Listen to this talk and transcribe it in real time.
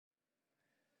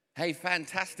Hey,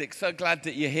 fantastic. So glad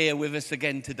that you're here with us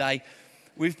again today.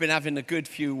 We've been having a good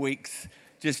few weeks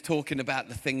just talking about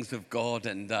the things of God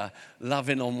and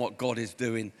loving on what God is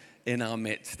doing in our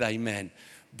midst. Amen.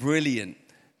 Brilliant.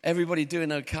 Everybody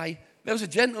doing okay? There was a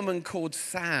gentleman called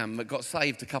Sam that got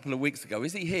saved a couple of weeks ago.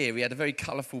 Is he here? He had a very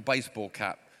colourful baseball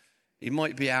cap. He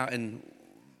might be out in...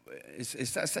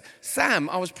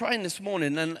 Sam, I was praying this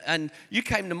morning and you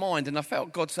came to mind and I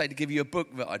felt God say to give you a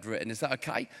book that I'd written. Is that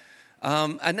okay?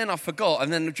 And then I forgot,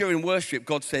 and then during worship,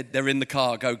 God said, they're in the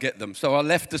car, go get them. So I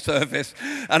left the service,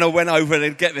 and I went over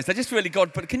to get this. I just really,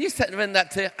 God, but can you set them in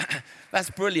that to That's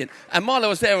brilliant. And while I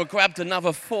was there, I grabbed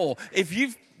another 4. If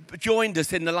you've joined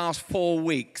us in the last 4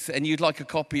 weeks, and you'd like a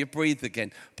copy of Breathe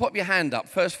Again, pop your hand up.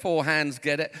 First 4 hands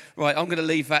get it. Right, I'm going to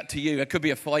leave that to you. There could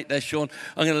be a fight there, Sean.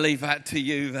 I'm going to leave that to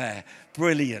you there.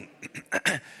 Brilliant.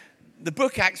 The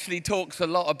book actually talks a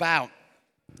lot about...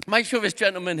 Make sure this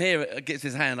gentleman here gets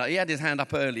his hand up. He had his hand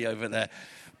up early over there.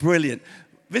 Brilliant.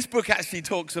 This book actually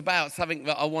talks about something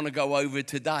that I want to go over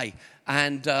today.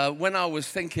 And when I was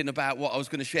thinking about what I was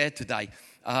going to share today,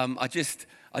 I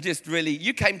just really,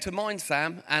 you came to mind,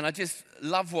 Sam, and I just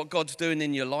love what God's doing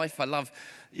in your life. I love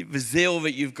the zeal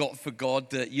that you've got for God,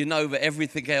 that you know that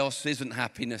everything else isn't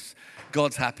happiness,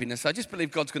 God's happiness. I just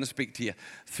believe God's going to speak to you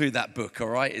through that book, all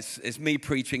right? It's me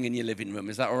preaching in your living room.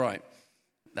 Is that all right?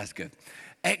 That's good.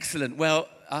 Excellent. Well,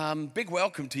 big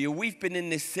welcome to you. We've been in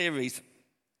this series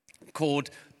called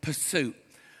Pursuit,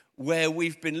 where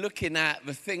we've been looking at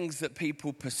the things that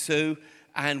people pursue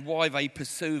and why they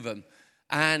pursue them.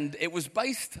 And it was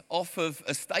based off of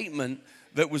a statement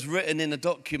that was written in a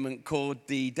document called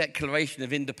the Declaration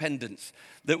of Independence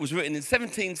that was written in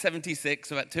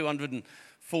 1776, about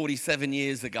 247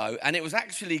 years ago. And it was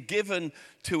actually given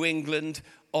to England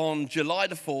on July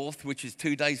the 4th, which is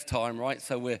 2 days' time, right?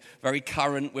 So we're very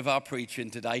current with our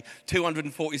preaching today,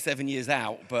 247 years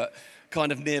out, but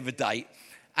kind of near the date.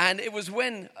 And it was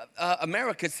when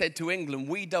America said to England,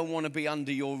 we don't want to be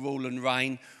under your rule and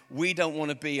reign. We don't want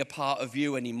to be a part of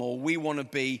you anymore. We want to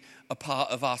be a part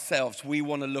of ourselves. We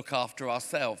want to look after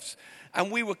ourselves.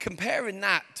 And we were comparing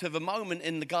that to the moment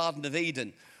in the Garden of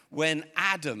Eden when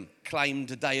Adam claimed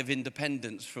a day of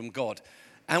independence from God.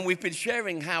 And we've been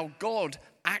sharing how God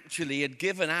actually had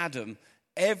given Adam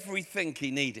everything he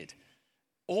needed.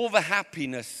 All the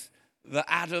happiness that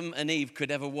Adam and Eve could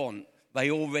ever want,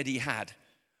 they already had.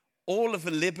 All of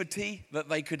the liberty that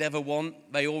they could ever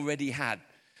want, they already had.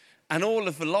 And all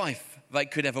of the life they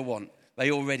could ever want,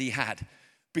 they already had.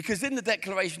 Because in the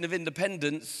Declaration of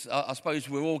Independence, I suppose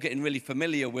we're all getting really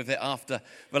familiar with it after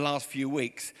the last few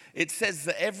weeks, it says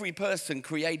that every person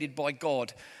created by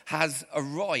God has a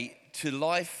right to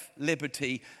life,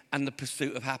 liberty, and the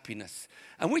pursuit of happiness.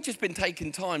 And we've just been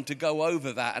taking time to go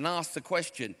over that and ask the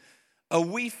question, are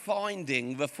we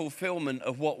finding the fulfillment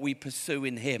of what we pursue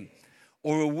in Him?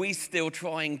 Or are we still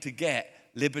trying to get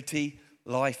liberty,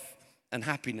 life, and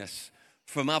happiness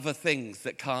from other things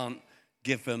that can't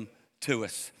give them to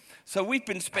us? So we've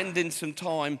been spending some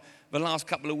time the last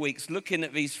couple of weeks looking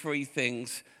at these 3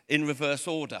 things in reverse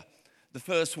order. The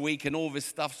first week, and all this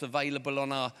stuff's available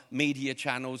on our media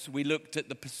channels, we looked at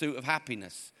the pursuit of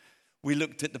happiness. We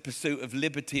looked at the pursuit of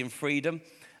liberty and freedom.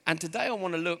 And today I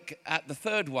want to look at the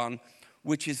third one,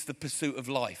 which is the pursuit of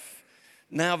life.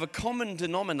 Now, the common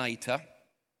denominator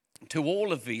to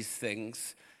all of these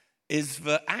things is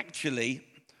that actually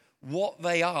what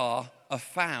they are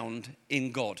found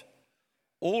in God.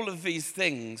 All of these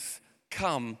things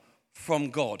come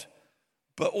from God.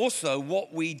 But also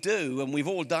what we do, and we've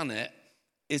all done it,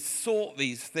 is sought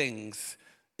these things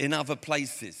in other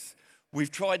places. We've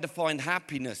tried to find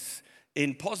happiness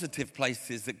in positive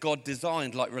places that God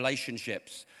designed, like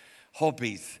relationships,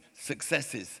 hobbies,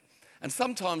 successes. And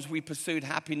sometimes we pursued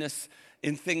happiness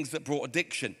in things that brought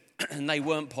addiction, and they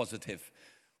weren't positive.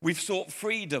 We've sought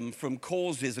freedom from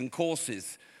causes and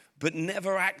courses, but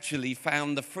never actually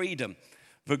found the freedom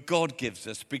that God gives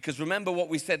us. Because remember what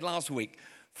we said last week,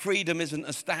 freedom isn't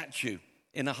a statue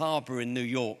in a harbor in New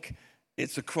York.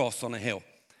 It's a cross on a hill.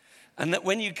 And that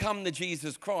when you come to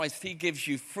Jesus Christ, He gives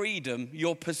you freedom.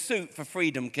 Your pursuit for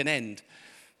freedom can end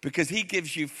because He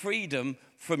gives you freedom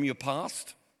from your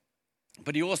past,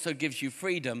 but He also gives you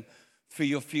freedom for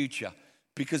your future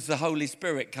because the Holy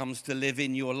Spirit comes to live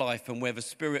in your life, and where the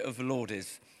Spirit of the Lord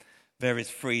is, there is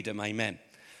freedom. Amen.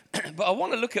 But I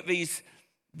want to look at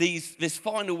this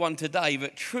final one today,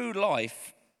 that true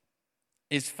life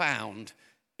is found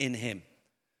in Him.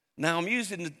 Now, I'm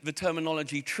using the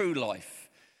terminology true life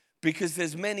because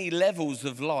there's many levels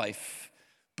of life,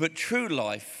 but true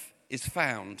life is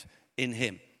found in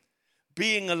Him.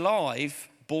 Being alive,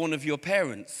 born of your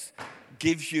parents,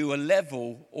 gives you a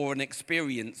level or an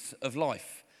experience of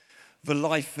life. The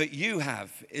life that you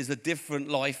have is a different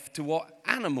life to what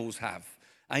animals have.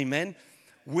 Amen.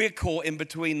 We're caught in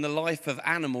between the life of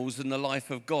animals and the life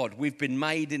of God. We've been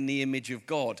made in the image of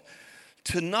God.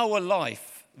 To know a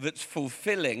life that's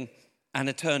fulfilling and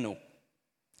eternal.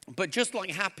 But just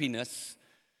like happiness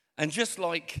and just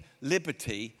like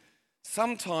liberty,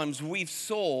 sometimes we've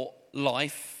sought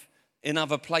life in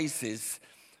other places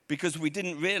because we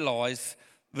didn't realize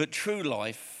that true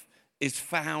life is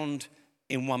found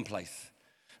in one place.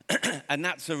 And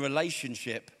that's a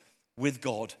relationship with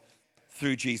God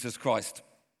through Jesus Christ.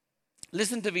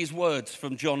 Listen to these words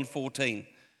from John 14.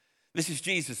 This is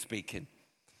Jesus speaking.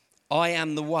 I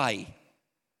am the way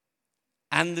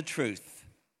and the truth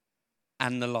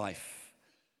and the life.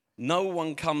 No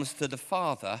one comes to the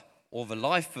Father or the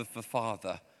life of the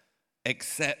Father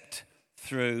except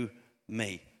through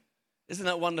me. Isn't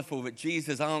that wonderful that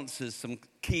Jesus answers some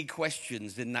key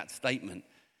questions in that statement?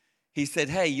 He said,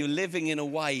 hey, you're living in a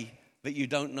way that you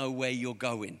don't know where you're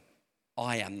going.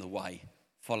 I am the way.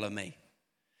 Follow me.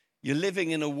 You're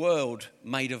living in a world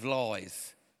made of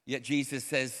lies. Yet Jesus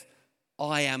says,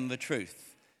 I am the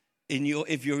truth.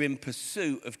 If you're in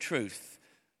pursuit of truth,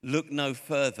 look no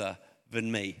further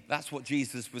than me. That's what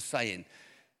Jesus was saying.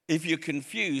 If you're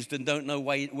confused and don't know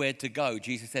where to go,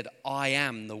 Jesus said, I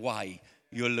am the way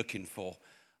you're looking for.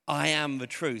 I am the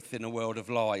truth in a world of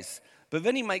lies. But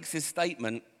then he makes his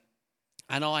statement,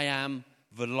 and I am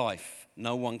the life.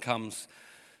 No one comes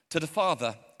to the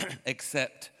Father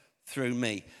except through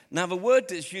me. Now, the word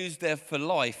that's used there for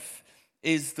life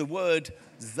is the word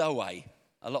Zoe.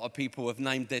 A lot of people have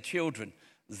named their children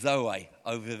Zoe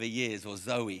over the years, or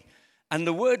Zoe. And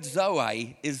the word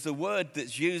Zoe is the word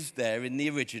that's used there in the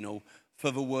original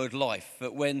for the word life.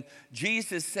 But when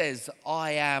Jesus says,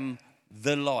 I am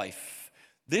the life,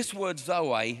 this word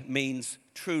Zoe means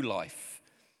true life,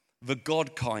 the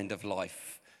God kind of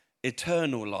life,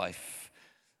 eternal life,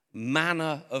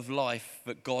 manner of life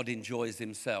that God enjoys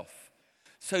himself.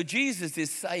 So Jesus is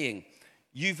saying,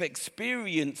 you've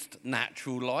experienced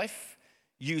natural life.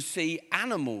 You see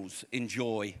animals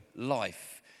enjoy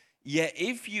life. Yet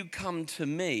if you come to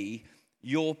me,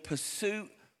 your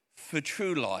pursuit for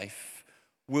true life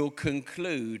will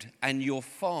conclude and you'll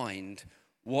find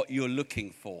what you're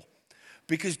looking for.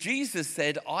 Because Jesus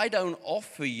said, I don't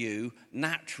offer you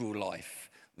natural life.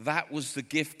 That was the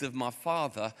gift of my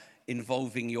Father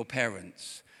involving your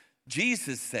parents.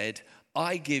 Jesus said,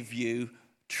 I give you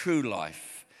true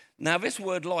life. Now, this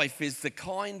word life is the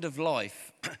kind of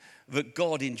life that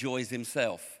God enjoys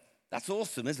himself. That's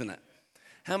awesome, isn't it?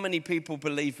 How many people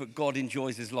believe that God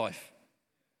enjoys his life?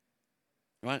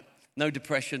 Right? No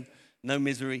depression, no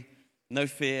misery, no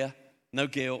fear, no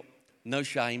guilt, no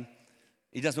shame.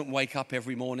 He doesn't wake up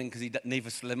every morning because he neither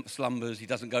slumbers, he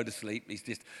doesn't go to sleep. He's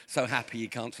just so happy he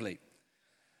can't sleep.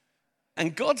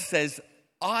 And God says,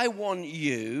 I want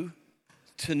you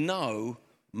to know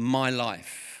my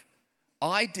life.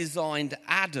 I designed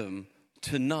Adam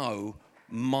to know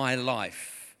my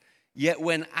life. Yet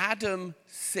when Adam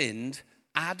sinned,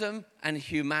 Adam and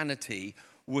humanity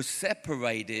were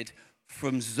separated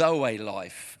from Zoe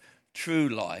life, true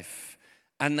life,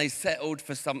 and they settled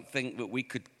for something that we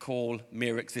could call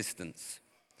mere existence.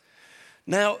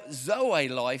 Now, Zoe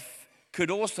life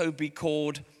could also be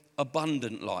called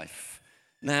abundant life.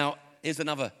 Now, here's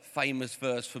another famous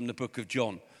verse from the book of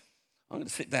John. I'm going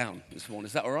to sit down this morning.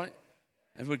 Is that all right?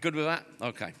 Everybody good with that?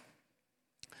 Okay.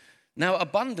 Now,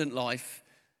 abundant life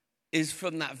is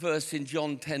from that verse in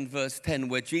John 10, verse 10,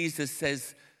 where Jesus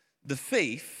says, the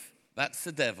thief, that's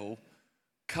the devil,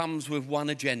 comes with one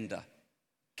agenda: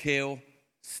 kill,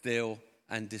 steal,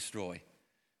 and destroy.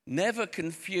 Never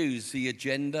confuse the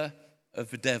agenda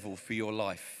of the devil for your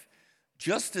life.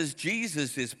 Just as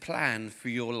Jesus' plan for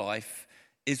your life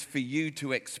is for you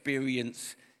to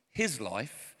experience his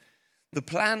life, the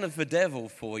plan of the devil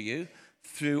for you,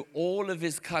 through all of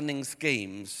his cunning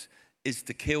schemes, is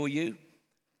to kill you,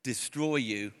 destroy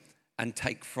you, and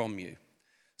take from you.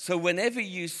 So whenever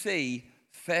you see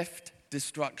theft,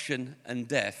 destruction, and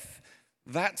death,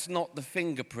 that's not the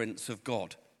fingerprints of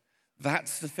God.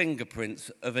 That's the fingerprints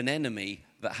of an enemy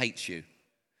that hates you.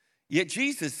 Yet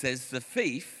Jesus says the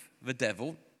thief, the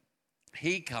devil,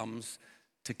 he comes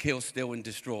to kill, steal, and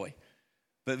destroy.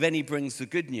 But then he brings the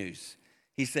good news.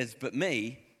 He says, but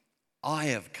me, I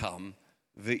have come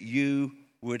that you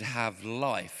would have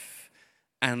life,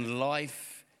 and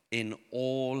life in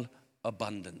all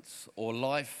abundance, or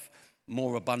life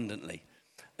more abundantly.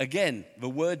 Again, the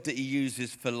word that he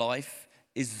uses for life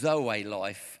is Zoe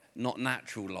life, not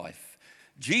natural life.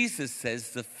 Jesus says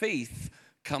the thief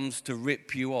comes to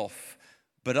rip you off,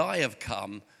 but I have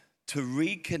come to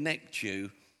reconnect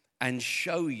you and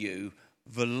show you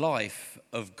the life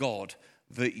of God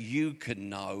that you can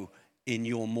know in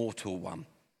your mortal one.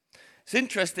 It's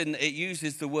interesting, it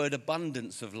uses the word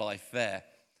abundance of life there.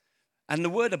 And the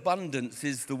word abundance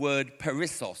is the word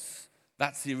persisos.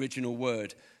 That's the original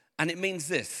word. And it means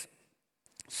this: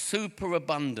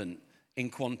 superabundant in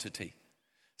quantity.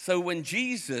 So when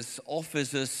Jesus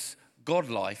offers us God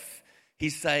life,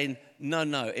 he's saying,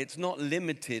 no, it's not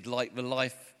limited like the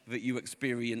life that you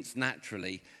experience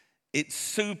naturally. It's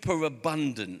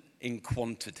superabundant in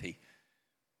quantity.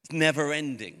 It's never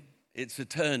ending. It's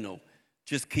eternal.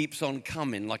 Just keeps on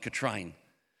coming like a train.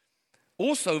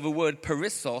 Also, the word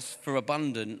persisos for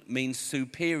abundant means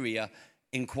superior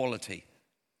in quality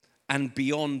and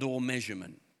beyond all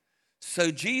measurement.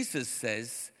 So Jesus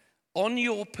says, on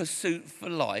your pursuit for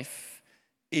life,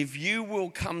 if you will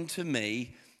come to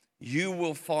me, you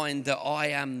will find that I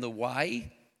am the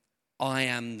way, I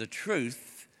am the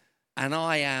truth, and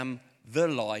I am the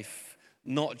life,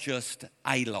 not just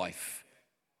a life.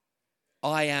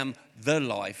 I am the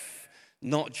life,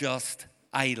 not just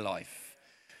a life.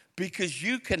 Because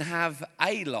you can have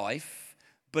a life,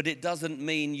 but it doesn't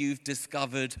mean you've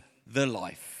discovered the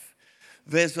life.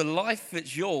 There's a life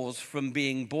that's yours from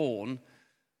being born,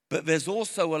 but there's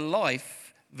also a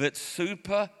life that's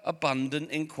super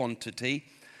abundant in quantity,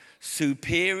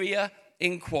 superior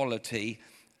in quality,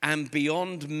 and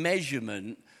beyond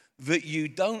measurement, that you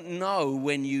don't know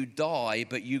when you die,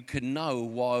 but you can know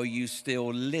while you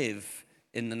still live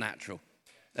in the natural.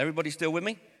 Everybody still with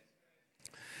me?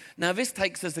 Now, this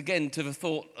takes us again to the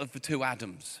thought of the two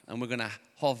Adams, and we're going to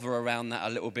hover around that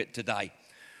a little bit today.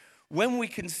 When we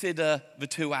consider the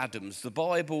two Adams, the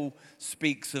Bible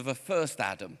speaks of a first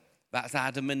Adam. That's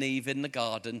Adam and Eve in the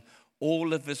garden.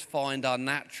 All of us find our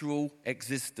natural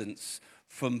existence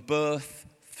from birth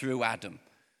through Adam.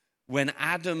 When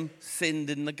Adam sinned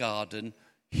in the garden,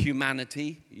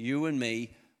 humanity, you and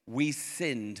me, we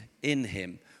sinned in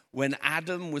him. When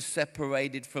Adam was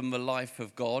separated from the life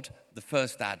of God, the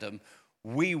first Adam,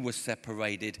 we were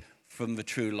separated from the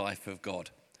true life of God.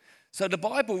 So the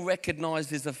Bible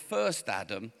recognizes a first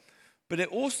Adam, but it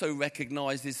also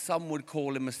recognizes, some would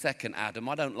call him a second Adam.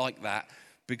 I don't like that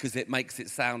because it makes it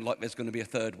sound like there's going to be a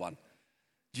third one.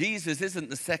 Jesus isn't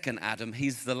the second Adam,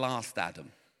 he's the last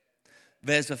Adam.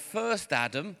 There's a first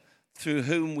Adam through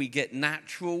whom we get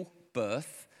natural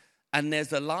birth, and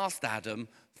there's a last Adam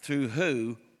through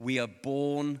who we are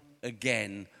born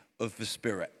again of the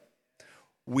Spirit.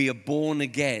 We are born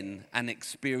again and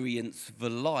experience the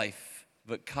life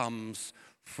that comes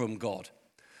from God.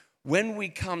 When we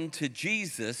come to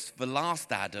Jesus, the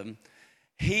last Adam,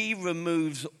 he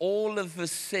removes all of the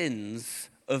sins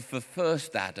of the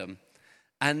first Adam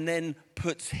and then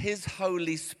puts his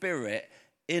Holy Spirit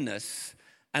in us.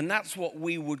 And that's what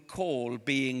we would call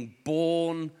being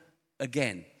born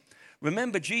again.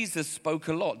 Remember, Jesus spoke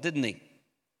a lot, didn't he,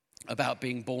 about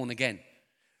being born again?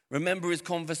 Remember his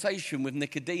conversation with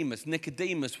Nicodemus.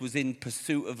 Nicodemus was in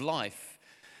pursuit of life.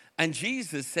 And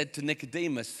Jesus said to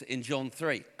Nicodemus in John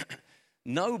 3,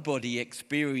 nobody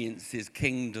experiences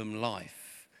kingdom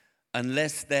life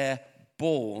unless they're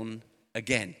born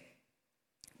again.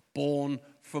 Born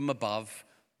from above,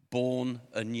 born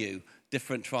anew.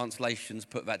 Different translations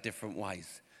put that different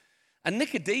ways. And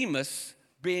Nicodemus,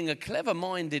 being a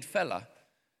clever-minded fella,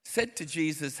 said to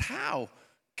Jesus, how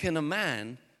can a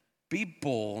man be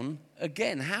born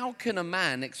again? How can a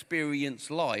man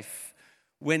experience life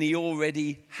when he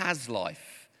already has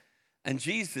life? And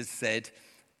Jesus said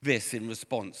this in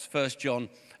response. John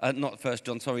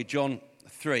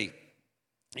 3.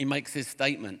 He makes this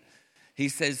statement. He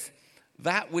says,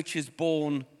 that which is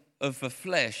born of the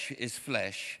flesh is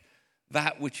flesh.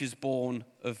 That which is born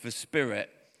of the Spirit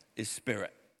is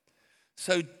spirit.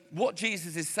 So what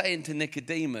Jesus is saying to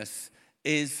Nicodemus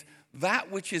is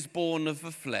that which is born of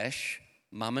the flesh,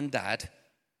 mum and dad,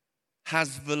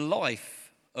 has the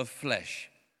life of flesh.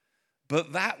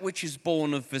 But that which is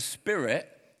born of the Spirit,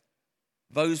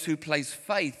 those who place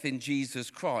faith in Jesus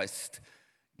Christ,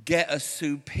 get a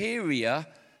superior,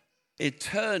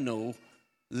 eternal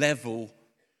level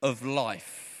of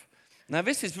life. Now,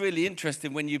 this is really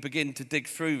interesting when you begin to dig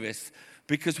through this,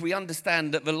 because we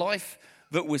understand that the life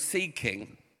that we're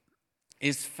seeking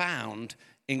is found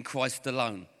in Christ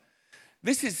alone.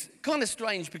 This is kind of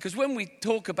strange because when we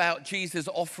talk about Jesus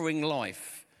offering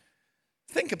life,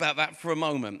 think about that for a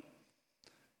moment.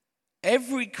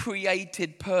 Every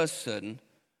created person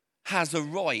has a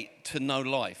right to know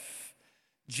life.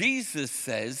 Jesus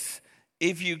says,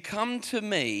 if you come to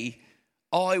me,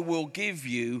 I will give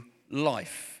you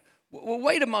life. Well,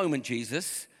 wait a moment,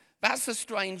 Jesus. That's a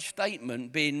strange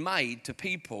statement being made to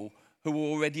people who are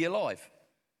already alive.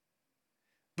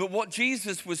 But what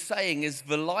Jesus was saying is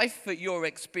the life that you're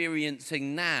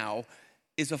experiencing now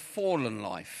is a fallen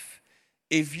life.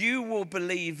 If you will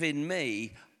believe in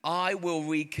me, I will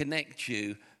reconnect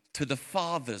you to the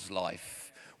Father's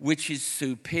life, which is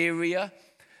superior,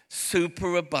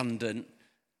 superabundant,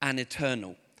 and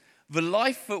eternal. The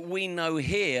life that we know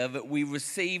here, that we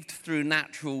received through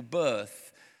natural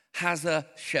birth, has a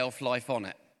shelf life on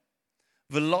it.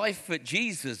 The life that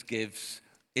Jesus gives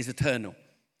is eternal.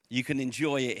 You can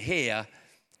enjoy it here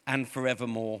and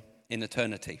forevermore in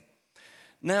eternity.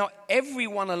 Now,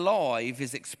 everyone alive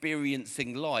is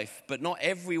experiencing life, but not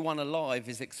everyone alive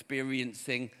is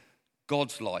experiencing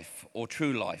God's life or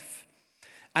true life.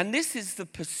 And this is the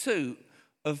pursuit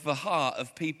of the heart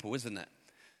of people, isn't it?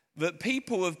 That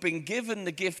people have been given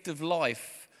the gift of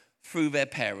life through their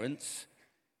parents,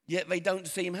 yet they don't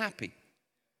seem happy.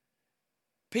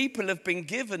 People have been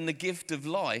given the gift of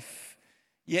life,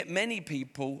 yet many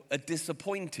people are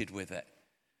disappointed with it.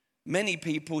 Many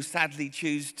people sadly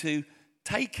choose to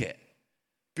take it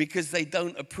because they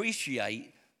don't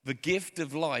appreciate the gift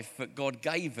of life that God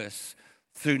gave us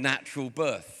through natural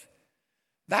birth.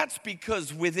 That's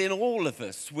because within all of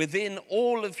us, within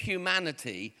all of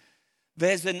humanity,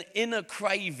 there's an inner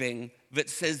craving that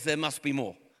says there must be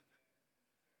more.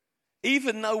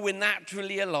 Even though we're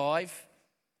naturally alive,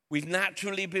 we've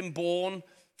naturally been born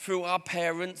through our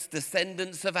parents,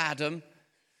 descendants of Adam,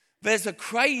 there's a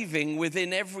craving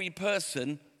within every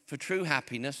person for true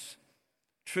happiness,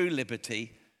 true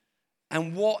liberty,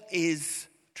 and what is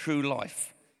true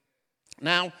life.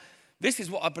 Now, this is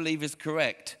what I believe is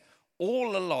correct.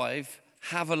 All alive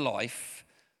have a life,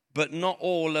 but not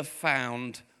all have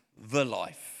found the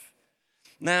life.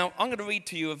 Now, I'm going to read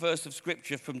to you a verse of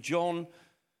scripture from John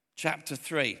chapter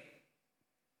 3.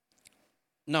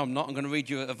 No, I'm not. I'm going to read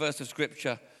you a verse of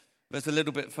scripture that's a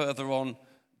little bit further on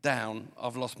down.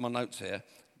 I've lost my notes here.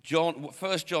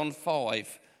 1 John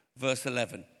 5, verse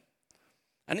 11.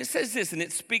 And it says this, and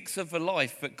it speaks of the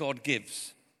life that God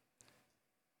gives.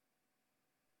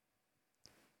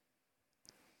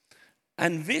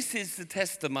 And this is the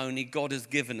testimony God has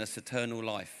given us, eternal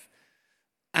life.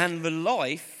 And the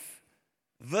life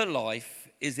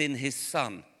is in his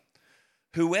Son.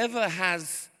 Whoever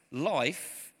has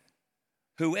life,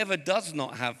 whoever does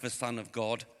not have the Son of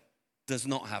God, does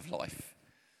not have life.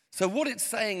 So what it's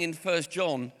saying in 1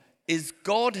 John is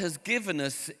God has given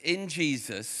us in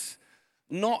Jesus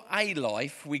not a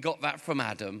life, we got that from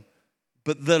Adam,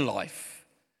 but the life.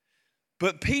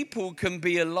 But people can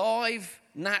be alive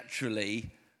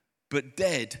naturally, but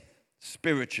dead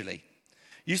spiritually.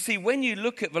 You see, when you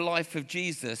look at the life of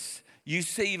Jesus, you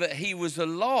see that he was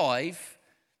alive,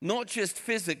 not just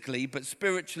physically, but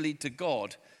spiritually to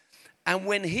God. And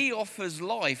when he offers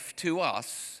life to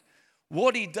us,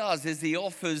 what he does is he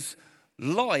offers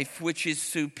life which is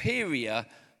superior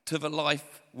to the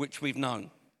life which we've known.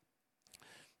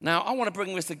 Now, I want to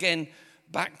bring this again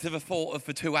back to the thought of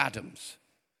the two Adams.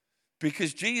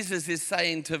 Because Jesus is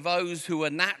saying to those who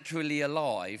are naturally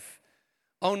alive,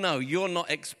 oh no, you're not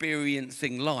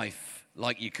experiencing life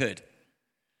like you could.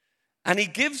 And he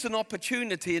gives an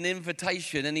opportunity, an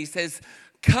invitation, and he says,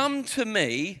 come to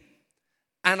me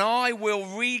and I will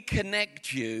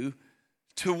reconnect you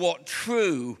to what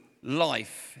true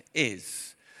life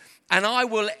is. And I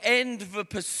will end the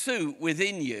pursuit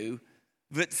within you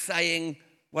that's saying,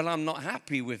 well, I'm not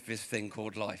happy with this thing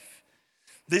called life.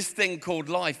 This thing called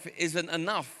life isn't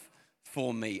enough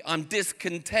for me. I'm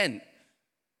discontent.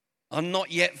 I'm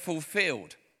not yet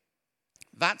fulfilled.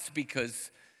 That's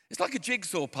because it's like a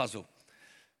jigsaw puzzle.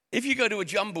 If you go to a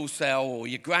jumble sale or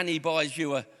your granny buys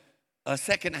you a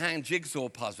second-hand jigsaw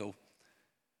puzzle,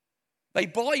 they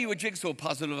buy you a jigsaw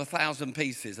puzzle of 1,000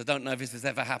 pieces. I don't know if this has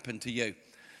ever happened to you.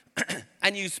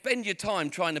 And you spend your time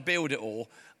trying to build it all,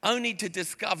 only to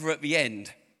discover at the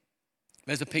end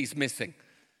there's a piece missing.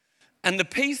 And the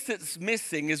piece that's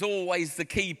missing is always the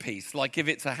key piece. Like if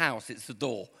it's a house, it's the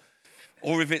door.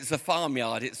 Or if it's a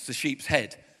farmyard, it's the sheep's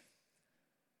head.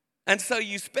 And so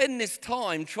you spend this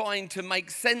time trying to make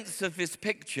sense of this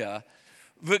picture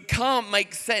that can't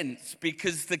make sense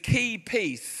because the key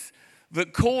piece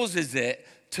that causes it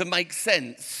to make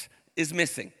sense is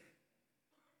missing.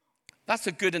 That's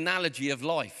a good analogy of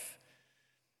life.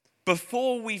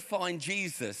 Before we find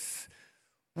Jesus,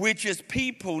 we're just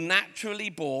people naturally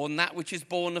born, that which is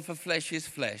born of the flesh is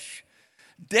flesh,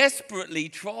 desperately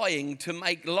trying to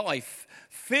make life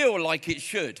feel like it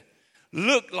should,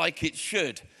 look like it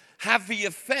should, have the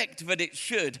effect that it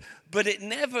should, but it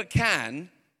never can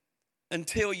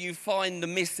until you find the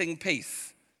missing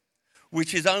piece,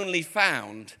 which is only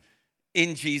found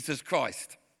in Jesus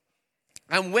Christ.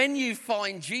 And when you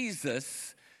find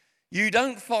Jesus, you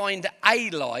don't find a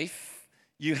life.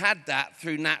 You had that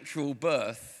through natural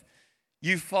birth.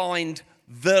 You find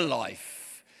the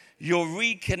life. You're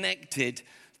reconnected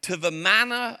to the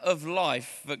manner of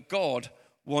life that God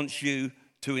wants you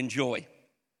to enjoy.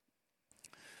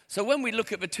 So when we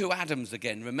look at the two Adams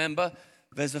again, remember,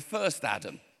 there's a first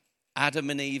Adam, Adam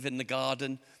and Eve in the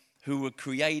garden, who were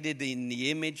created in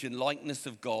the image and likeness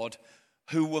of God,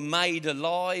 who were made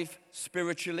alive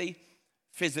spiritually,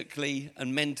 physically,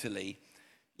 and mentally.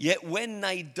 Yet when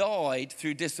they died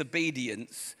through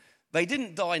disobedience, they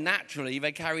didn't die naturally,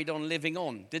 they carried on living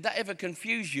on. Did that ever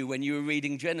confuse you when you were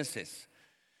reading Genesis?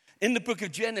 In the book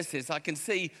of Genesis, I can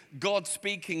see God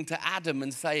speaking to Adam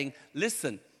and saying,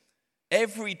 listen,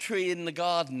 every tree in the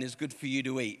garden is good for you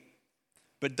to eat,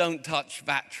 but don't touch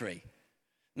that tree.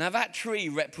 Now that tree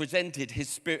represented his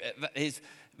spirit,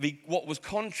 what was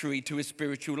contrary to his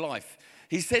spiritual life.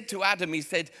 He said to Adam, he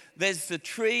said, there's the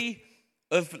tree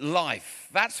of life.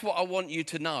 That's what I want you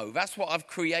to know. That's what I've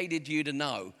created you to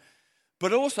know.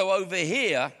 But also over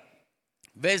here,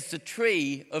 there's the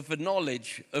tree of the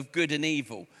knowledge of good and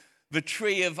evil. The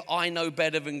tree of I know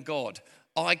better than God.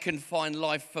 I can find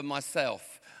life for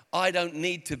myself. I don't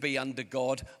need to be under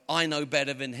God. I know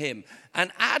better than him.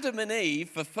 And Adam and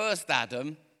Eve, the first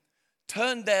Adam,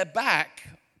 turned their back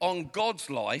on God's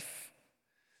life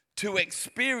to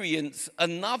experience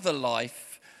another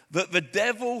life that the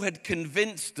devil had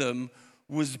convinced them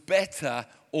was better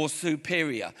or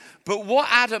superior. But what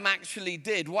Adam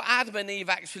and Eve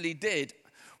actually did,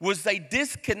 was they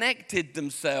disconnected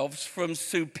themselves from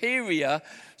superior,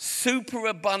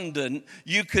 superabundant,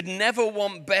 you could never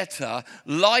want better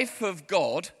life of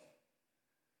God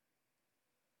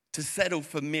to settle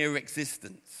for mere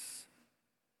existence.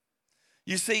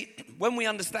 You see, when we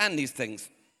understand these things,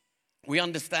 we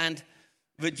understand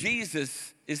that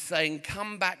Jesus is saying,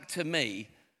 come back to me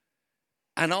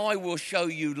and I will show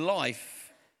you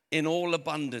life in all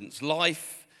abundance,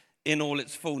 life in all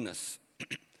its fullness.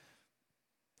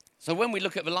 So when we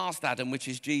look at the last Adam, which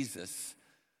is Jesus,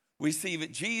 we see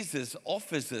that Jesus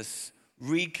offers us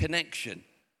reconnection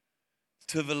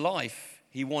to the life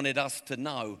he wanted us to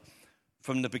know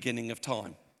from the beginning of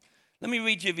time. Let me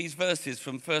read you these verses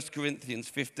from 1 Corinthians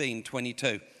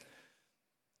 15:22.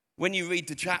 When you read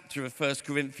the chapter of 1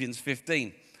 Corinthians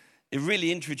 15, it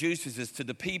really introduces us to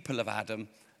the people of Adam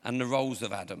and the roles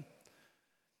of Adam.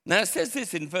 Now it says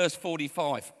this in verse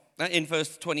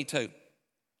 22.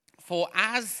 For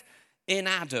as in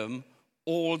Adam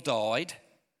all died,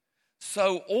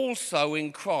 so also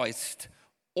in Christ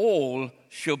all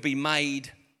shall be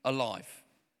made alive.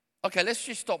 Okay, let's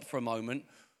just stop for a moment.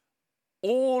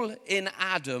 All in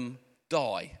Adam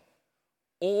die.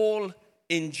 All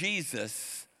in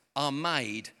Jesus are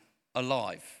made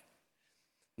alive.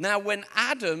 Now, when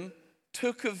Adam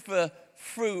took of the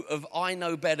fruit of I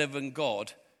know better than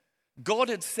God, God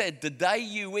had said, the day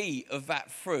you eat of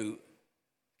that fruit,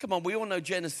 come on, we all know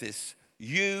Genesis,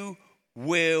 you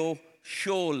will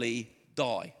surely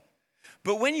die.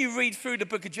 But when you read through the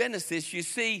book of Genesis, you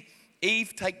see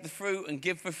Eve take the fruit and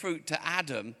give the fruit to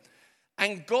Adam,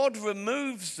 and God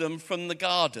removes them from the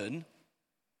garden,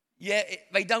 yet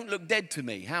they don't look dead to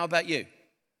me. How about you?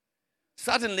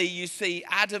 Suddenly you see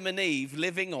Adam and Eve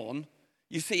living on.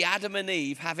 You see Adam and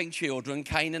Eve having children,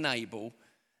 Cain and Abel.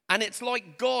 And it's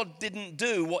like God didn't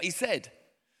do what he said.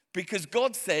 Because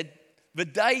God said, the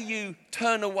day you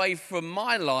turn away from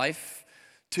my life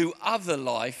to other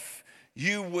life,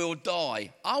 you will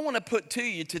die. I want to put to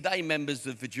you today, members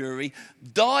of the jury,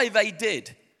 die they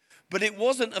did. But it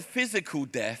wasn't a physical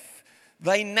death.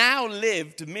 They now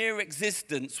lived mere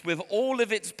existence with all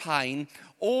of its pain,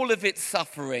 all of its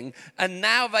suffering, and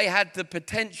now they had the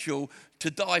potential to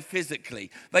die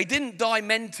physically. They didn't die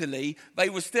mentally. They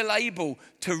were still able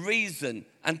to reason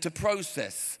and to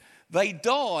process. They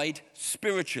died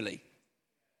spiritually.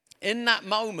 In that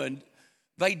moment,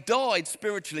 they died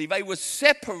spiritually. They were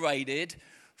separated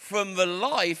from the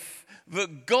life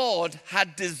that God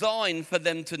had designed for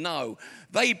them to know.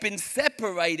 They'd been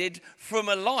separated from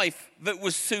a life that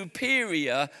was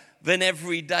superior than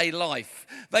everyday life.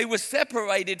 They were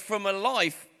separated from a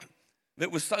life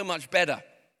that was so much better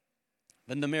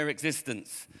than the mere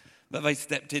existence that they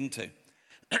stepped into.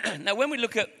 Now, when we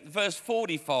look at verse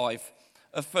 45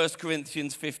 of 1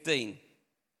 Corinthians 15,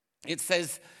 it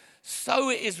says, so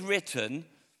it is written,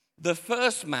 the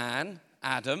first man,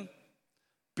 Adam,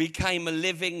 became a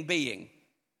living being,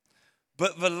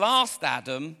 but the last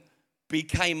Adam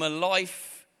became a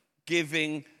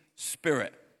life-giving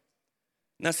spirit.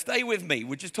 Now stay with me.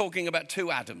 We're just talking about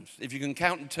two Adams. If you can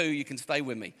count to two, you can stay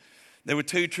with me. There were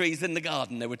two trees in the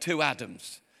garden. There were two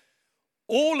Adams.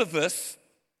 All of us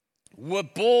were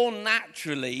born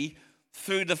naturally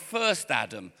through the first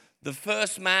Adam. The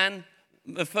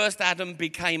first Adam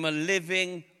became a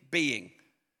living being.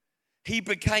 He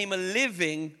became a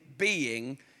living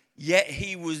being, yet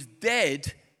he was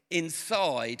dead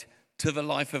inside to the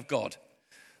life of God.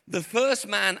 The first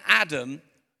man, Adam,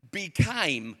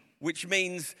 became, which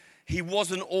means he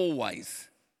wasn't always,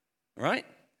 right?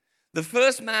 The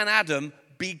first man, Adam,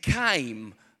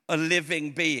 became a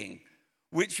living being,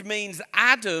 which means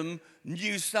Adam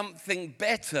knew something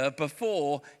better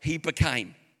before he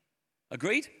became.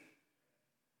 Agreed?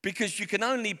 Because you can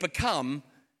only become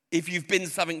if you've been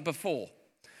something before.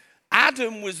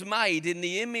 Adam was made in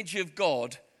the image of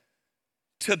God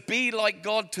to be like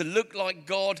God, to look like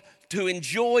God, to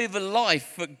enjoy the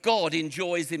life that God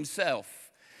enjoys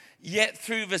himself. Yet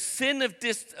through the sin of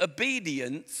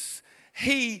disobedience,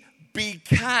 he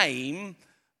became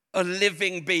a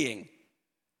living being.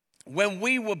 When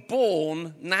we were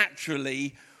born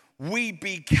naturally, we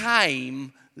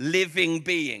became living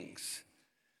beings.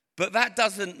 But that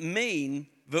doesn't mean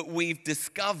that we've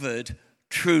discovered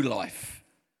true life.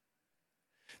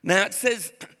 Now it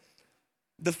says,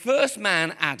 the first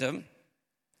man, Adam,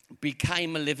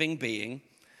 became a living being,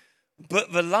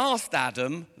 but the last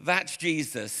Adam, that's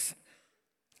Jesus,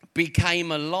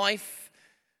 became a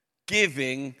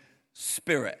life-giving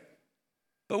spirit.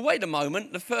 But wait a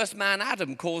moment, the first man,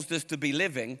 Adam, caused us to be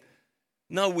living.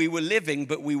 No, we were living,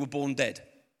 but we were born dead.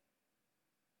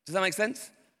 Does that make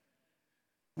sense?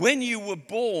 When you were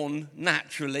born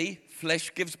naturally,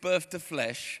 flesh gives birth to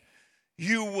flesh,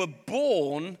 you were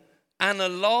born and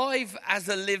alive as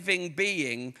a living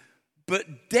being,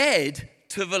 but dead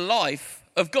to the life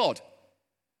of God.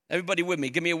 Everybody with me?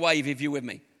 Give me a wave if you're with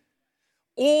me.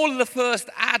 All the first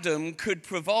Adam could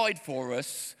provide for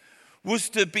us was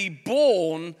to be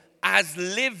born as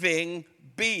living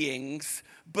beings,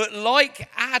 but like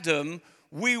Adam,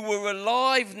 we were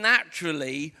alive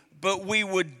naturally, but we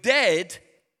were dead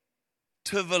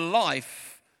to the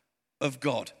life of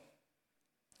God.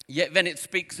 Yet then it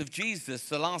speaks of Jesus,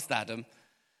 the last Adam,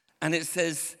 and it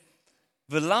says,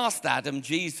 the last Adam,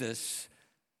 Jesus,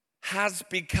 has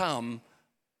become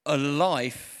a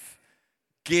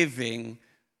life-giving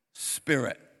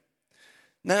spirit.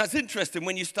 Now, it's interesting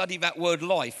when you study that word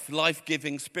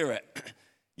life-giving spirit,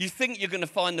 you think you're going to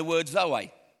find the word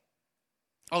Zoe.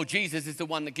 Oh, Jesus is the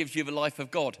one that gives you the life of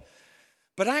God.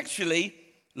 But actually,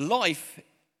 life,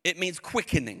 it means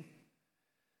quickening.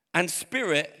 And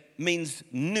spirit means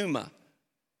pneuma,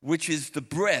 which is the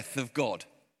breath of God.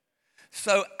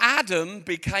 So Adam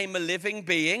became a living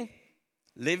being,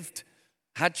 lived,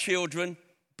 had children,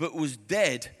 but was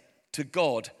dead to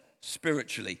God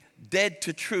spiritually, dead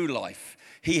to true life.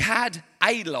 He had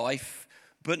a life,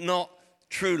 but not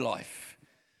true life.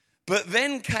 But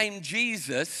then came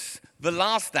Jesus, the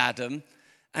last Adam,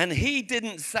 and he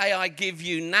didn't say, I give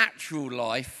you natural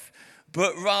life,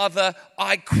 but rather,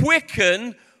 I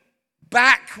quicken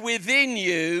back within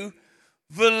you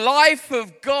the life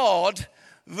of God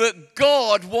that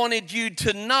God wanted you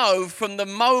to know from the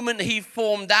moment he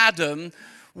formed Adam.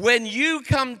 When you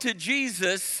come to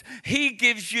Jesus, he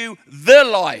gives you the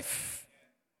life,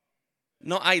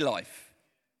 not a life.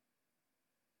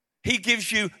 He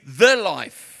gives you the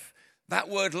life. That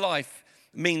word life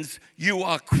means you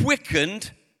are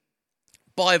quickened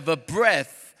by the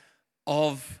breath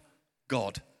of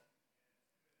God.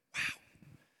 Wow.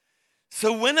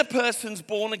 So when a person's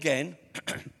born again,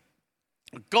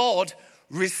 God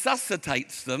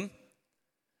resuscitates them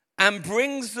and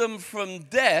brings them from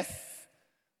death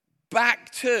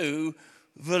back to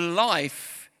the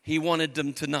life he wanted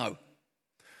them to know.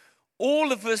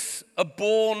 All of us are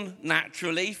born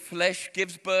naturally. Flesh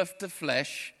gives birth to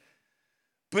flesh.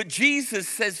 But Jesus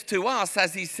says to us,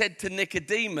 as he said to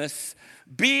Nicodemus,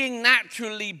 being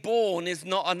naturally born is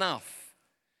not enough.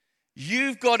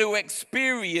 You've got to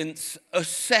experience a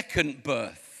second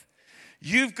birth.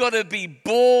 You've got to be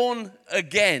born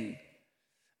again.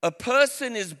 A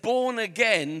person is born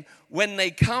again when they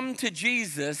come to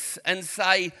Jesus and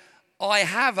say, I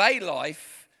have a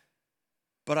life,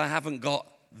 but I haven't got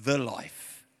the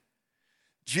life.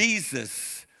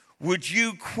 Jesus, would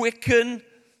you quicken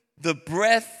the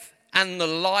breath and the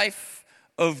life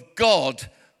of God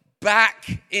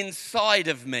back inside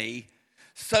of me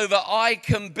so that I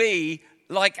can be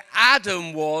like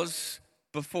Adam was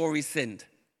before he sinned?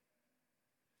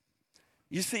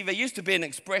 You see, there used to be an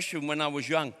expression when I was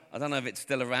young. I don't know if it's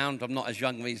still around. I'm not as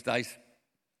young these days.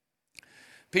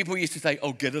 People used to say,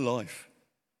 oh, get a life.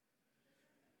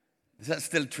 Is that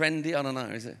still trendy? I don't know,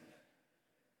 is it?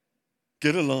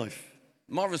 Get a life.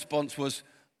 My response was,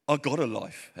 I got a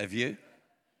life. Have you?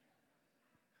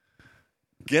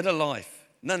 Get a life.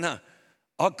 No,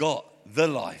 I got the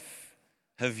life.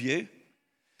 Have you?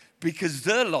 Because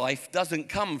the life doesn't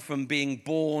come from being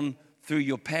born through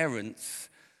your parents.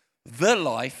 The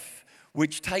life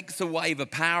which takes away the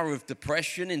power of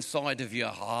depression inside of your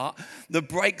heart, that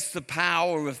breaks the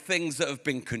power of things that have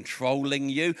been controlling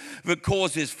you, that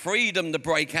causes freedom to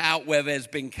break out where there's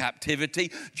been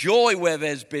captivity, joy where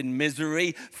there's been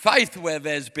misery, faith where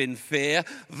there's been fear.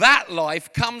 That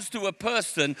life comes to a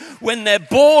person when they're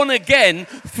born again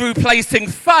through placing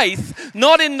faith,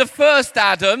 not in the first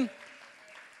Adam,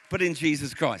 but in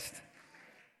Jesus Christ.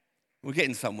 We're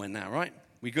getting somewhere now, right?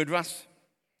 We good, Russ?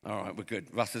 All right, we're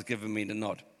good. Russ has given me the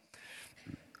nod.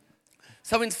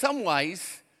 So in some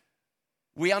ways,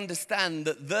 we understand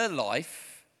that the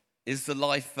life is the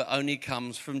life that only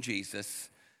comes from Jesus.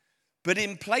 But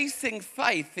in placing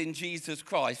faith in Jesus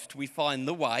Christ, we find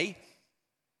the way,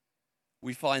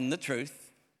 we find the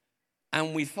truth,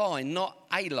 and we find not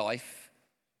a life,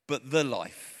 but the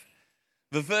life.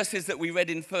 The verses that we read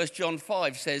in 1 John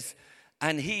 5 says,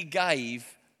 and he gave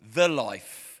the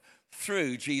life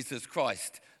through Jesus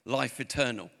Christ. Life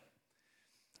eternal.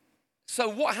 So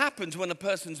what happens when a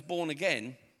person's born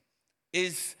again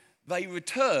is they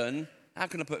return, how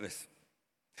can I put this?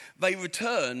 They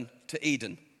return to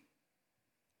Eden.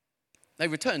 They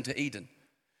return to Eden.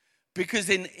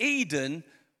 Because in Eden,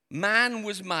 man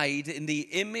was made in the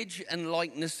image and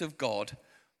likeness of God.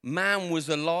 Man was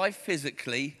alive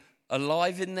physically,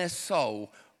 alive in their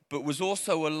soul, but was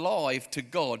also alive to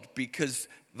God because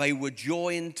they were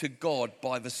joined to God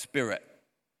by the Spirit.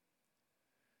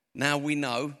 Now we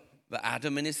know that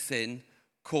Adam and his sin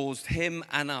caused him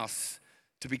and us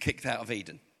to be kicked out of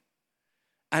Eden.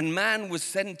 And man was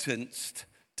sentenced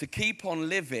to keep on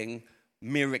living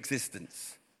mere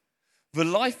existence. The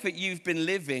life that you've been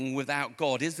living without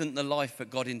God isn't the life that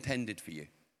God intended for you.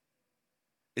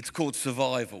 It's called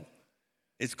survival.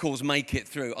 It's called make it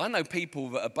through. I know people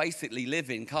that are basically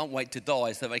living, can't wait to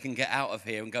die so they can get out of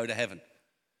here and go to heaven.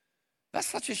 That's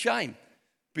such a shame.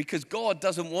 Because God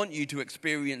doesn't want you to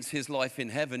experience his life in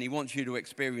heaven. He wants you to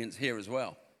experience here as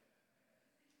well.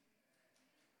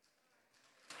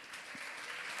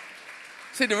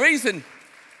 See, the reason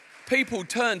people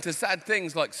turn to sad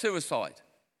things like suicide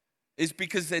is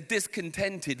because they're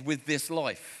discontented with this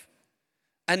life.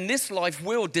 And this life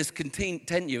will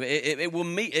discontent you. It will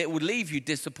leave you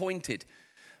disappointed.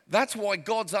 That's why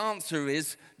God's answer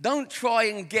is, don't try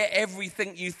and get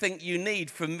everything you think you need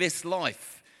from this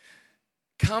life.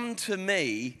 Come to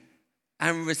me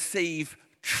and receive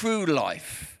true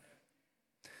life.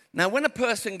 Now, when a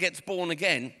person gets born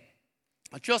again,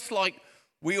 just like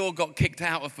we all got kicked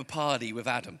out of the party with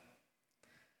Adam,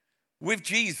 with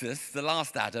Jesus, the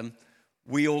last Adam,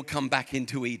 we all come back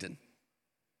into Eden.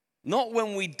 Not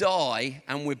when we die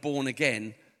and we're born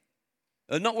again,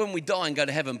 not when we die and go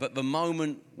to heaven, but the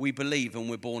moment we believe and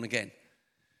we're born again.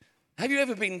 Have you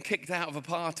ever been kicked out of a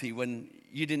party when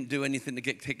you didn't do anything to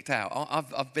get kicked out?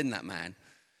 I've been that man.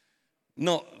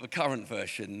 Not the current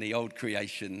version, the old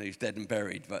creation who's dead and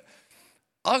buried, but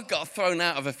I've got thrown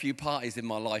out of a few parties in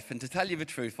my life, and to tell you the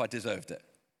truth, I deserved it.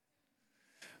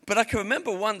 But I can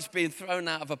remember once being thrown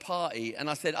out of a party, and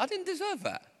I said, I didn't deserve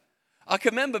that. I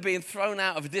can remember being thrown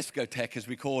out of a discotheque, as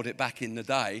we called it back in the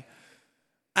day,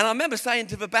 and I remember saying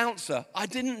to the bouncer, I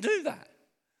didn't do that.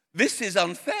 This is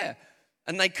unfair.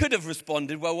 And they could have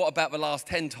responded, well, what about the last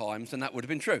 10 times? And that would have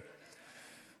been true.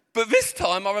 But this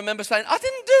time I remember saying, I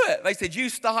didn't do it. They said, you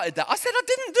started that. I said, I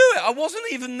didn't do it. I wasn't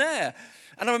even there.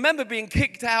 And I remember being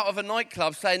kicked out of a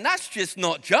nightclub saying, that's just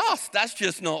not just. That's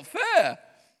just not fair.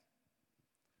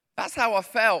 That's how I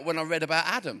felt when I read about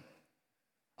Adam.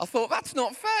 I thought, that's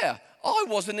not fair. I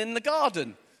wasn't in the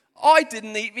garden. I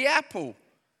didn't eat the apple.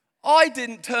 I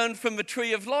didn't turn from the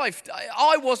tree of life.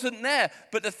 I wasn't there.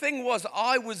 But the thing was,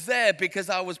 I was there because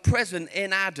I was present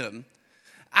in Adam.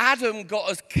 Adam got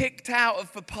us kicked out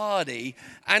of the party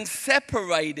and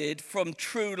separated from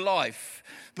true life.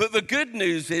 But the good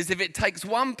news is, if it takes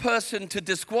one person to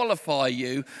disqualify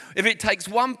you, if it takes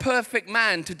one perfect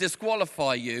man to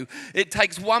disqualify you, it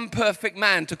takes one perfect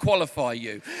man to qualify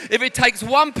you. If it takes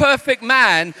one perfect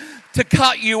man to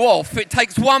cut you off, it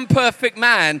takes one perfect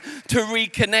man to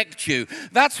reconnect you.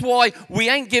 That's why we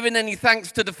ain't giving any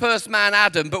thanks to the first man,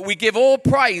 Adam, but we give all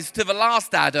praise to the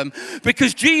last Adam,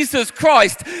 because Jesus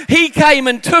Christ, he came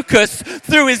and took us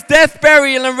through his death,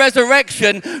 burial, and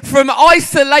resurrection from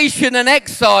isolation and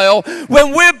exile.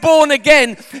 When we're born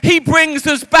again, he brings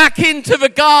us back into the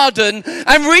garden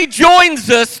and rejoins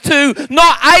us to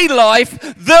not a life,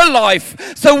 the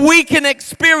life, so we can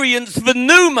experience the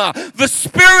pneuma, the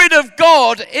Spirit of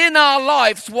God in our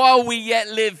lives while we yet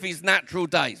live his natural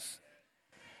days.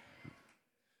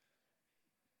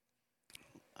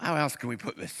 How else can we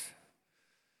put this?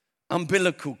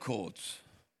 Umbilical cords.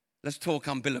 Let's talk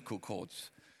umbilical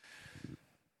cords.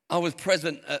 I was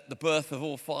present at the birth of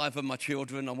all 5 of my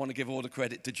children. I want to give all the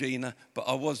credit to Gina, but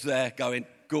I was there going,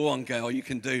 go on, girl, you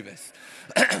can do this.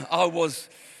 I was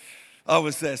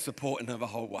there supporting her the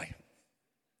whole way.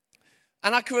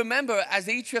 And I can remember as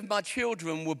each of my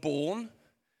children were born,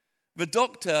 the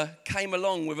doctor came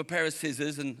along with a pair of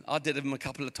scissors, and I did them a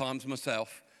couple of times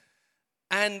myself,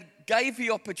 and gave the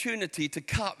opportunity to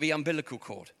cut the umbilical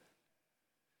cord.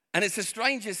 And it's the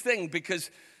strangest thing,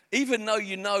 because even though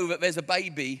you know that there's a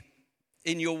baby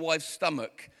in your wife's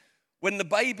stomach, when the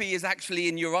baby is actually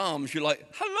in your arms, you're like,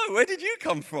 hello, where did you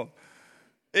come from?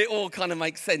 It all kind of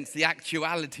makes sense. The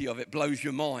actuality of it blows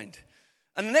your mind.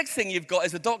 And the next thing you've got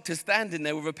is a doctor standing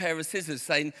there with a pair of scissors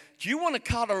saying, do you want to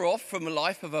cut her off from the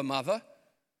life of her mother?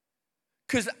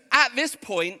 Because at this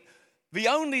point, the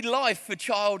only life the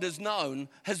child has known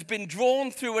has been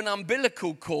drawn through an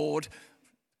umbilical cord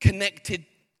connected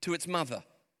to its mother.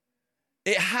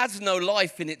 It has no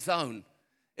life in its own.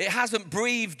 It hasn't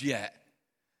breathed yet.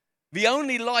 The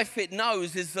only life it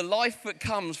knows is the life that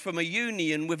comes from a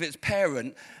union with its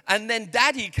parent, and then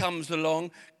daddy comes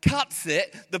along, cuts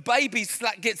it, the baby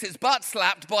gets its butt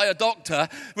slapped by a doctor,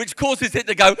 which causes it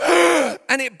to go,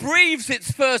 and it breathes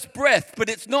its first breath, but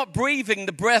it's not breathing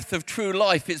the breath of true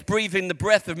life, it's breathing the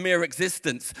breath of mere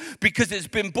existence, because it's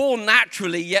been born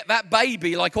naturally, yet that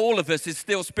baby, like all of us, is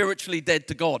still spiritually dead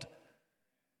to God.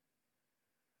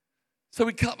 So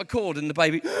we cut the cord and the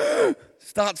baby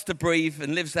starts to breathe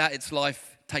and lives out its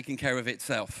life taking care of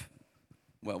itself.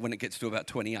 Well, when it gets to about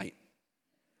 28.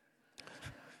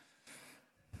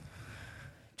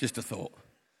 Just a thought.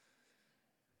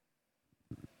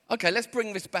 Okay, let's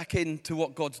bring this back into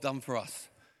what God's done for us.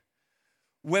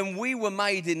 When we were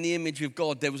made in the image of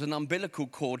God, there was an umbilical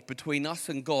cord between us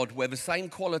and God where the same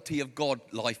quality of God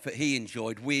life that he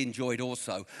enjoyed, we enjoyed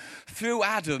also. Through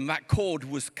Adam, that cord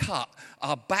was cut.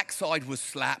 Our backside was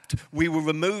slapped. We were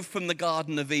removed from the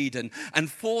Garden of Eden and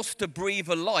forced to breathe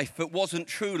a life that wasn't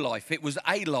true life. It was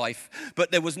a life, but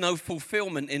there was no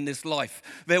fulfillment in this life.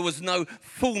 There was no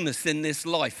fullness in this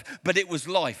life, but it was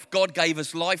life. God gave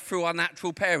us life through our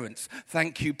natural parents.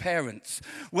 Thank you, parents.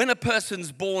 When a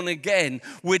person's born again,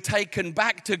 we're taken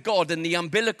back to God, and the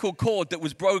umbilical cord that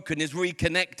was broken is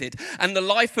reconnected, and the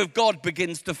life of God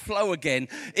begins to flow again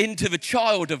into the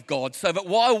child of God, so that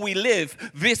while we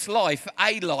live this life,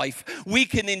 a life, we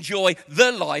can enjoy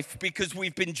the life because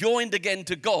we've been joined again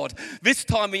to God. This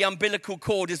time the umbilical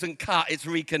cord isn't cut, it's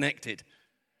reconnected.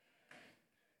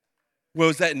 Where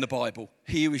is that in the Bible?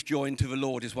 He who is joined to the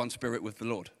Lord is one spirit with the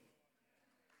Lord.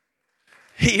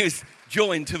 He is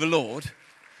joined to the Lord.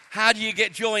 How do you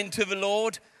get joined to the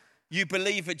Lord? You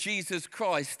believe that Jesus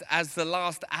Christ, as the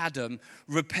last Adam,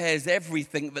 repairs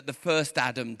everything that the first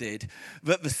Adam did.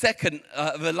 That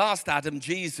the last Adam,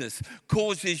 Jesus,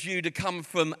 causes you to come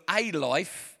from a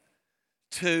life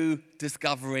to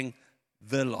discovering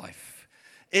the life.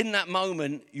 In that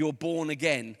moment, you're born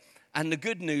again. And the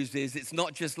good news is it's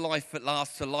not just life that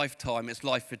lasts a lifetime, it's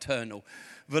life eternal.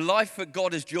 The life that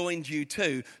God has joined you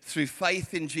to through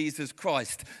faith in Jesus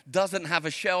Christ doesn't have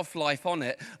a shelf life on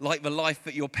it like the life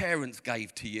that your parents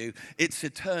gave to you. It's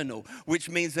eternal, which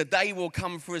means a day will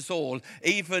come for us all,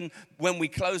 even when we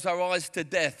close our eyes to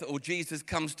death or Jesus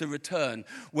comes to return,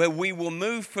 where we will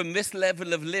move from this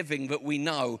level of living that we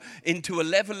know into a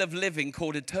level of living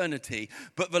called eternity.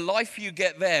 But the life you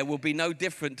get there will be no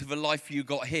different to the life you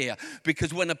got here,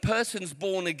 because when a person's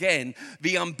born again,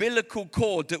 the umbilical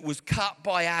cord that was cut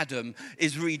by Adam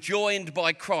is rejoined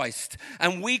by Christ,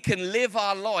 and we can live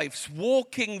our lives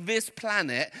walking this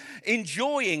planet,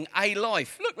 enjoying a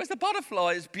life. Look, there's a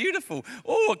butterfly, it's beautiful.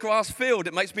 Oh, a grass field,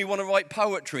 it makes me want to write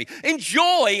poetry.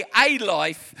 Enjoy a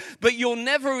life, but you'll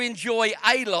never enjoy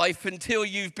a life until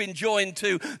you've been joined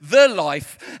to the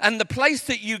life, and the place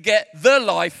that you get the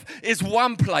life is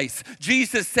one place.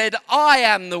 Jesus said, I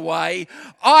am the way,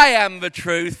 I am the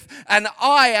truth, and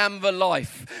I am the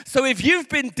life. So if you've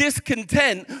been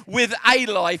discontent with a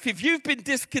life, if you've been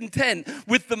discontent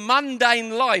with the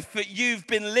mundane life that you've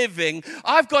been living,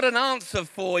 I've got an answer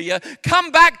for you.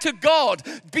 Come back to God.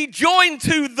 Be joined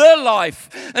to the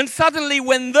life. And suddenly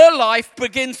when the life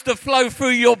begins to flow through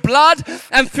your blood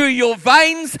and through your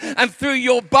veins and through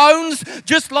your bones,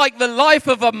 just like the life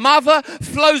of a mother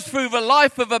flows through the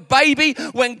life of a baby,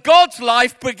 when God's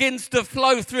life begins to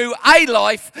flow through a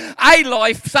life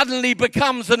suddenly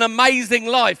becomes an amazing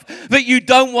life that you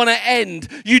don't want to end.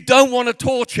 contend. You don't want to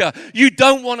torture. You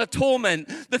don't want to torment.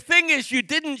 The thing is, you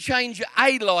didn't change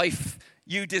a life.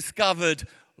 You discovered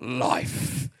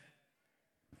life.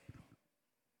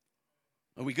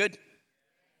 Are we good?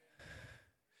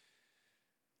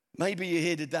 Maybe you're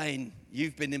here today and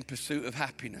you've been in pursuit of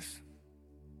happiness.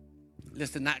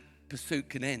 Listen, that pursuit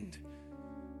can end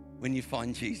when you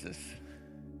find Jesus.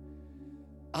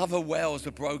 Other wells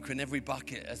are broken, every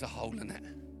bucket has a hole in it,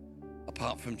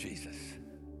 apart from Jesus.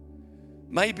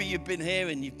 Maybe you've been here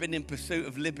and you've been in pursuit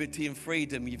of liberty and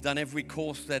freedom. You've done every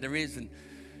course there is and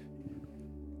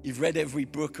you've read every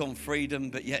book on freedom,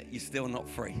 but yet you're still not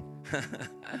free.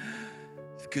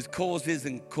 Because causes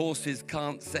and courses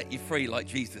can't set you free like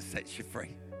Jesus sets you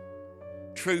free.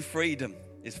 True freedom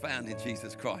is found in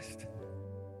Jesus Christ.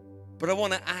 But I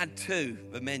want to add to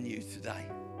the menu today.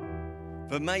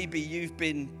 But maybe you've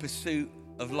been in pursuit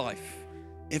of life.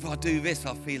 If I do this,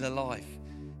 I feel alive.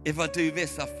 If I do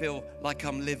this, I feel like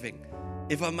I'm living.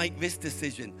 If I make this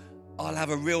decision, I'll have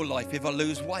a real life. If I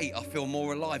lose weight, I feel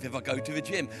more alive. If I go to the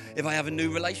gym, if I have a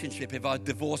new relationship, if I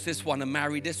divorce this one and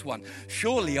marry this one,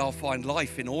 surely I'll find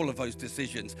life in all of those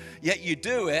decisions. Yet you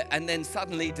do it and then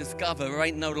suddenly discover there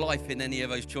ain't no life in any of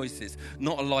those choices.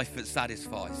 Not a life that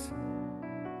satisfies.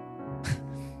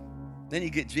 Then you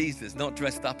get Jesus, not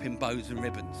dressed up in bows and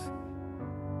ribbons.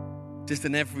 Just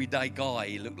an everyday guy,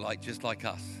 he looked like just like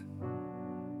us.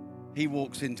 He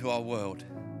walks into our world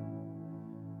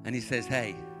and he says,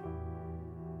 hey,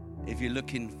 if you're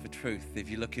looking for truth, if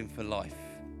you're looking for life,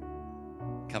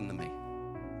 come to me.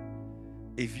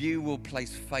 If you will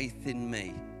place faith in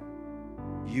me,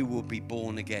 you will be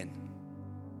born again.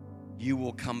 You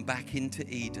will come back into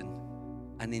Eden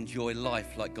and enjoy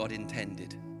life like God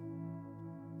intended.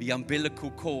 The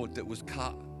umbilical cord that was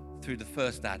cut through the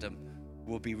first Adam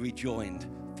will be rejoined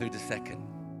through the second.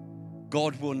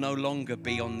 God will no longer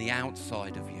be on the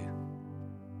outside of you,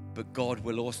 but God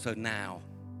will also now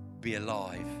be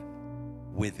alive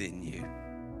within you.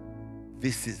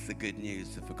 This is the good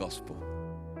news of the gospel.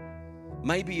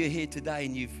 Maybe you're here today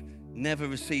and you've never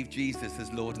received Jesus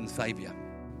as Lord and Savior.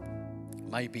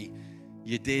 Maybe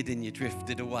you did and you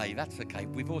drifted away. That's okay.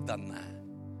 We've all done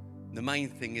that. The main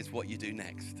thing is what you do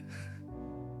next.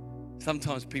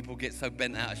 Sometimes people get so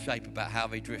bent out of shape about how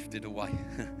they drifted away.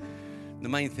 The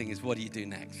main thing is, what do you do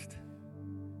next?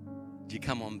 Do you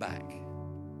come on back?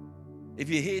 If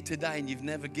you're here today and you've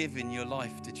never given your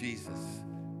life to Jesus,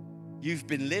 you've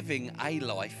been living a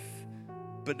life,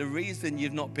 but the reason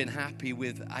you've not been happy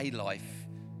with a life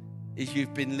is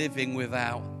you've been living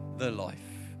without the life.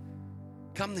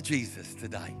 Come to Jesus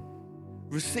today.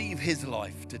 Receive his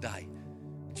life today.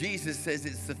 Jesus says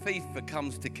it's the thief that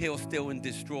comes to kill, steal, and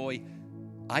destroy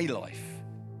a life.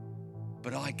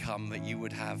 But I come that you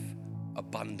would have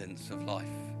abundance of life.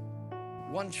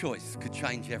 One choice could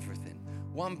change everything.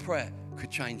 One prayer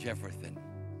could change everything.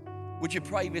 Would you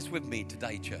pray this with me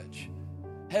today, church?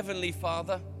 Heavenly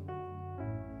Father,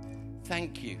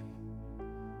 thank you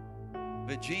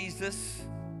that Jesus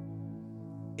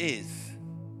is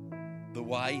the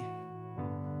way,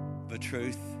 the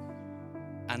truth,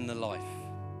 and the life.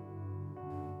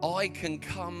 I can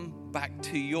come back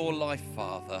to your life,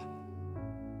 Father,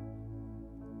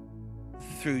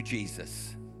 through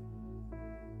Jesus.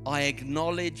 I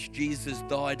acknowledge Jesus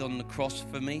died on the cross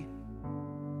for me,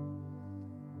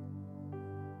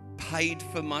 paid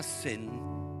for my sin,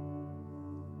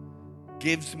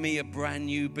 gives me a brand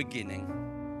new beginning,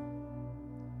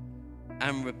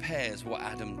 and repairs what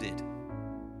Adam did.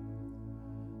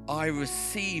 I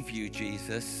receive you,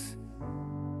 Jesus,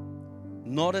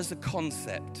 not as a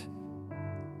concept,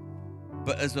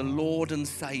 but as a Lord and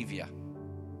Savior.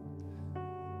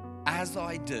 As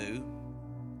I do,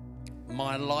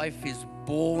 my life is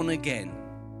born again,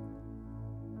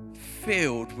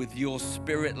 filled with your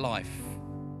spirit life,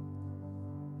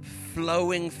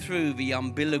 flowing through the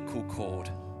umbilical cord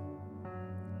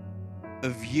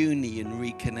of union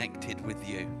reconnected with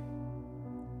you.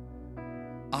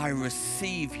 I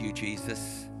receive you,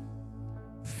 Jesus.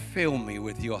 Fill me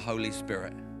with your Holy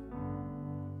Spirit.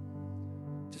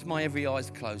 Just my every eye's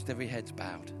closed, every head's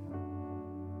bowed.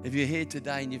 If you're here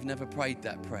today and you've never prayed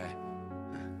that prayer,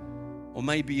 or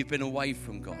maybe you've been away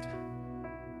from God,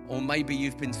 or maybe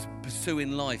you've been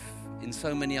pursuing life in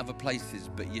so many other places,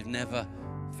 but you've never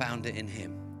found it in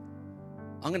him.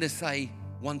 I'm going to say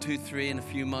 1, 2, 3 in a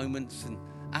few moments, and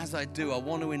as I do, I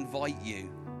want to invite you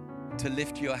to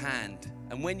lift your hand.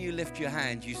 And when you lift your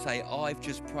hand, you say, I've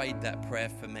just prayed that prayer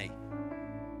for me.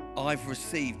 I've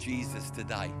received Jesus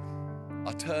today.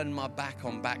 I turn my back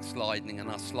on backsliding and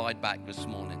I slide back this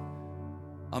morning.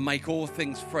 I make all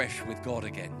things fresh with God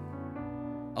again.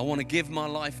 I want to give my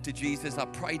life to Jesus. I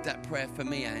prayed that prayer for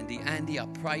me, Andy. Andy, I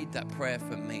prayed that prayer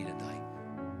for me today.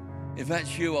 If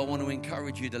that's you, I want to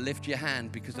encourage you to lift your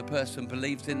hand, because a person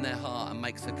believes in their heart and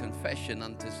makes a confession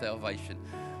unto salvation.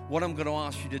 What I'm going to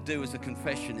ask you to do as a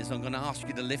confession is I'm going to ask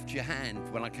you to lift your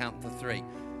hand when I count to 3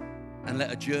 and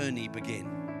let a journey begin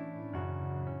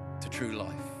to true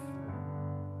life.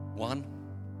 1.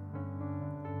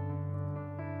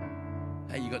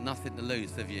 Hey, you got nothing to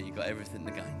lose, have you? You got everything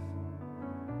to gain.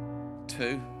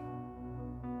 2.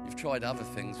 You've tried other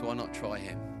things, why not try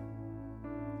him?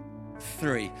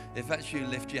 3. If that's you,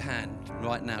 lift your hand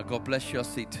right now. God bless you. I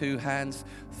see 2 hands,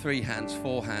 3 hands,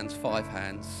 4 hands, 5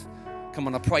 hands. Come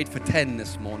on, I prayed for 10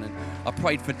 this morning. I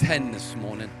prayed for 10 this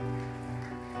morning.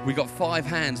 We got 5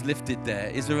 hands lifted there.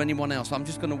 Is there anyone else? I'm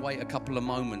just going to wait a couple of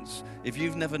moments. If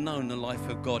you've never known the life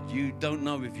of God, you don't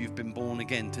know if you've been born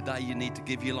again. Today you need to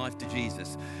give your life to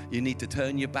Jesus. You need to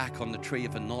turn your back on the tree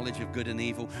of the knowledge of good and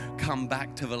evil. Come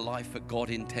back to the life that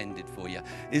God intended for you.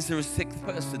 Is there a 6th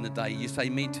person today? You say,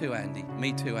 me too, Andy.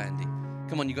 Me too, Andy.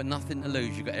 Come on, you've got nothing to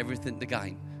lose. You've got everything to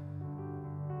gain.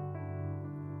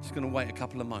 Just going to wait a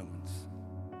couple of moments.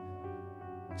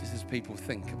 Just as people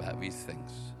think about these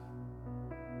things.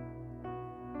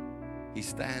 He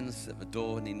stands at the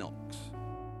door and he knocks.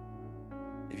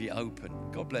 If you open,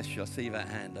 God bless you. I see that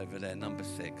hand over there, number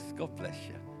 6. God bless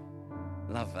you.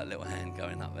 Love that little hand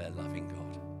going up there, loving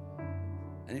God.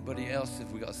 Anybody else? If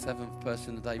we got a 7th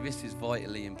person today, this is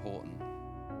vitally important.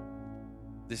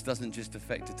 This doesn't just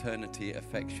affect eternity, it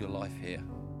affects your life here.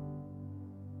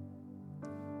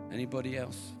 Anybody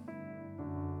else?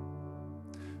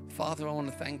 Father, I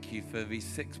want to thank you for these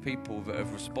 6 people that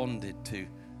have responded to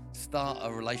start a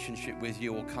relationship with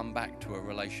you or come back to a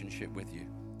relationship with you.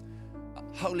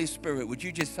 Holy Spirit, would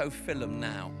you just so fill them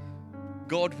now?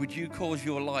 God, would you cause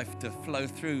your life to flow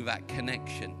through that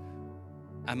connection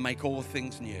and make all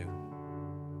things new?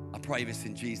 I pray this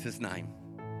in Jesus' name.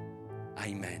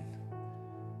 Amen.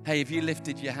 Hey, if you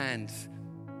lifted your hands,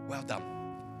 well done.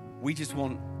 We just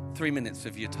want 3 minutes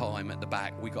of your time at the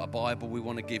back. We got a Bible we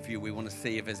want to give you. We want to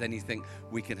see if there's anything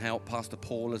we can help. Pastor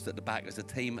Paul is at the back. There's a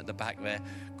team at the back there.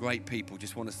 Great people.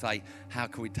 Just want to say, how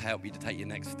can we help you to take your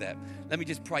next step? Let me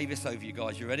just pray this over you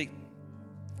guys. You ready?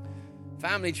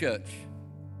 Family Church,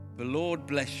 the Lord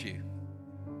bless you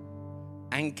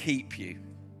and keep you.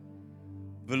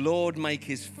 The Lord make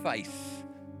his face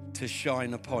to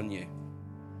shine upon you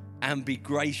and be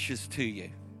gracious to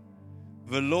you.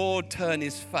 The Lord turn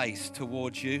his face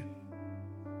towards you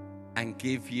and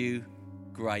give you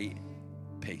great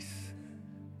peace.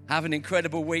 Have an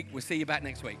incredible week. We'll see you back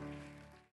next week.